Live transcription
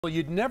Well,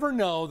 you'd never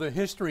know the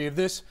history of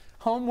this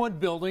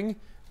Homewood building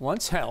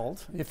once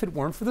held if it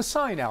weren't for the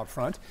sign out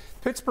front.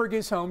 Pittsburgh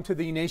is home to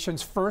the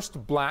nation's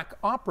first black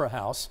opera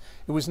house.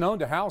 It was known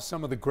to house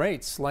some of the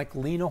greats like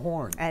Lena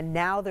Horne. And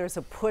now there's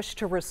a push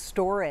to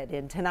restore it.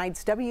 In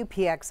tonight's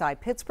WPXI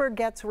Pittsburgh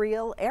Gets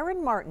Real,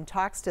 Aaron Martin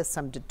talks to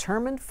some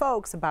determined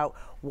folks about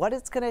what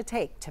it's going to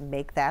take to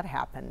make that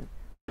happen.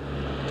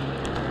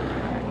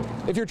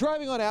 If you're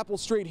driving on Apple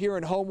Street here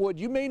in Homewood,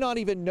 you may not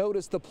even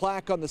notice the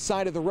plaque on the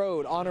side of the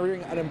road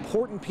honoring an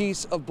important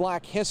piece of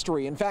black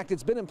history. In fact,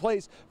 it's been in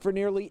place for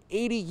nearly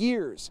 80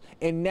 years,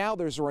 and now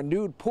there's a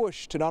renewed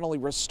push to not only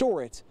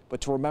restore it, but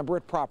to remember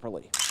it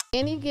properly.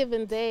 Any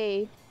given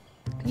day,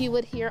 you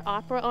would hear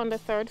opera on the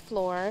third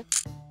floor.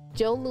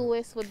 Joe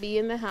Louis would be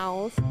in the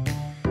house.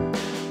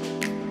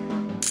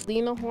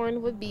 Lena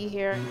Horne would be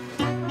here.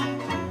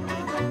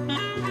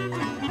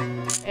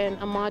 And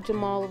Ahmad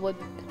Jamal would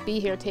be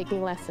here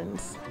taking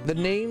lessons. The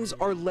names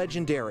are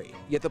legendary,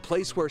 yet the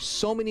place where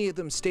so many of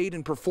them stayed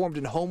and performed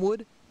in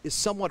Homewood is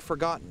somewhat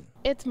forgotten.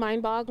 It's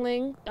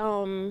mind-boggling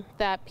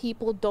that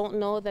people don't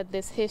know that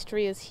this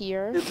history is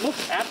here. It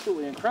looks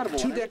absolutely incredible.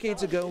 2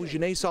 decades ago,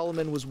 Janae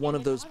Solomon was one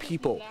of those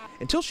people,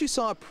 until she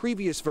saw a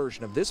previous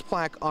version of this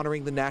plaque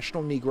honoring the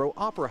National Negro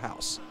Opera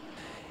House.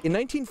 In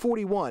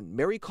 1941,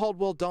 Mary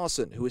Caldwell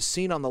Dawson, who is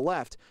seen on the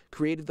left,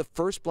 created the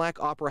first black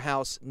opera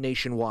house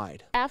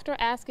nationwide. After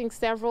asking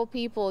several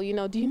people,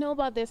 do you know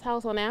about this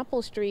house on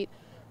Apple Street?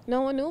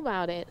 No one knew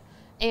about it.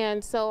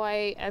 And so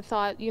I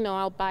thought,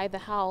 I'll buy the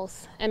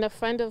house. And a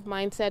friend of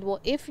mine said,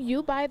 well, if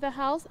you buy the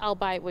house, I'll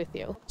buy it with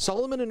you.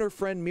 Solomon and her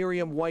friend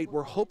Miriam White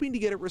were hoping to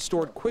get it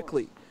restored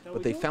quickly,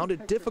 but they found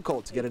it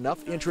difficult to get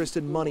enough interest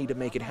and money to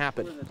make it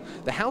happen.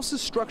 The house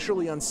is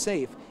structurally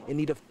unsafe, in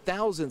need of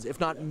thousands, if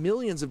not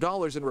millions of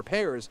dollars in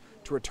repairs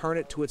to return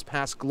it to its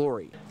past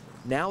glory.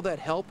 Now that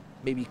help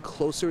may be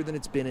closer than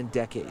it's been in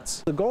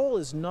decades. The goal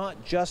is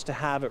not just to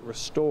have it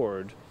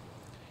restored.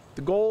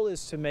 The goal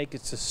is to make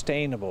it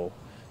sustainable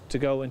to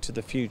go into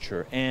the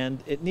future,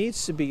 and it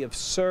needs to be of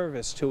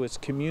service to its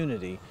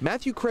community.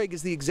 Matthew Craig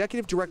is the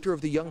executive director of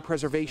the Young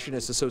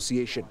Preservationists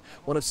Association,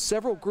 one of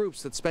several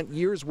groups that spent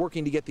years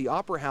working to get the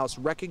Opera House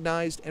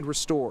recognized and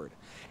restored.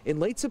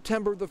 In late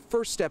September, the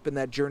first step in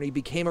that journey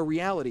became a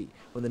reality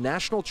when the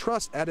National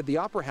Trust added the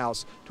Opera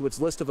House to its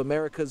list of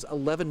America's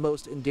 11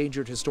 most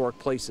endangered historic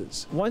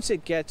places. Once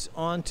it gets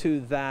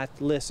onto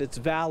that list, it's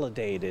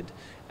validated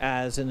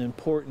as an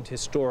important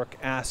historic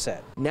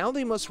asset. Now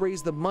they must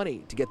raise the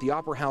money to get the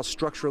Opera House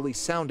structurally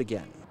sound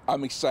again.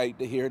 I'm excited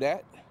to hear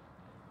that,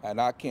 and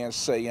I can't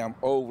say I'm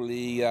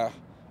overly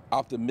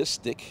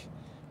optimistic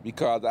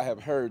because I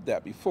have heard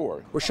that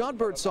before. Rashad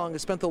Birdsong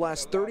has spent the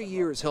last 30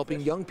 years helping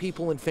young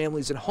people and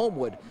families in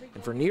Homewood,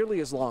 and for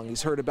nearly as long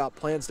he's heard about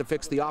plans to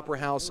fix the Opera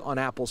House on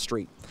Apple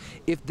Street.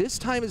 If this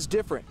time is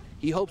different,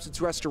 he hopes its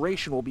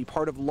restoration will be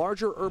part of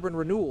larger urban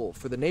renewal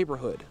for the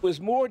neighborhood. It's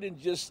more than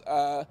just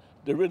the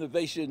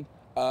renovation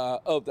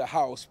of the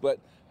house, but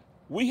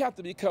we have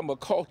to become a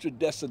culture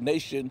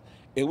destination,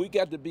 and we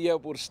got to be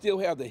able to still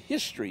have the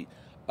history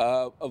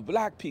of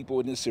black people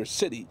in this here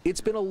city.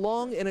 It's been a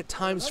long and at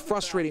times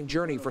frustrating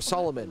journey for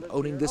Solomon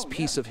owning this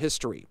piece of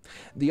history.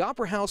 The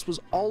Opera House was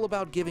all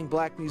about giving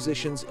black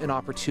musicians an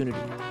opportunity.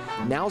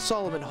 Now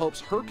Solomon hopes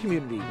her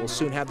community will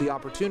soon have the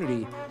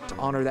opportunity to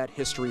honor that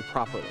history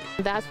properly.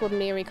 That's what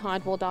Mary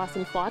Caldwell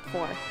Dawson fought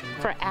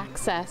for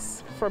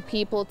access, for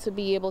people to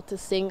be able to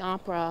sing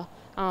opera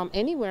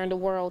anywhere in the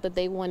world that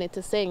they wanted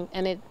to sing,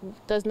 and it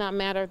does not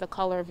matter the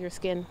color of your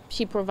skin.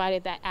 She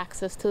provided that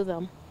access to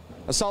them.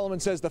 Solomon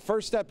says the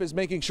first step is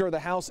making sure the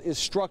house is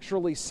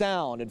structurally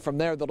sound, and from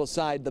there they'll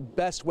decide the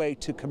best way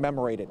to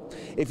commemorate it.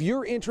 If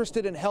you're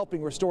interested in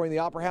helping restoring the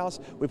Opera House,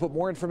 we put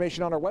more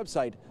information on our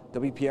website,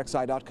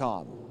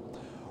 wpxi.com.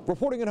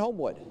 Reporting in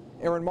Homewood,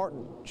 Aaron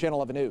Martin, Channel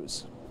 11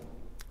 News.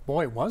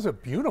 Boy, it was a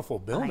beautiful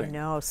building. I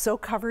know, so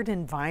covered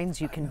in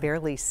vines you can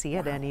barely see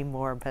it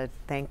anymore, but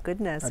thank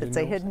goodness it's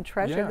a hidden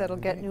treasure that'll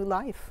get new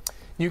life.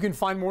 You can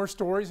find more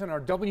stories in our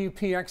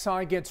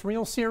WPXI Gets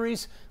Real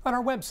series on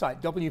our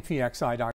website, wpxi.com.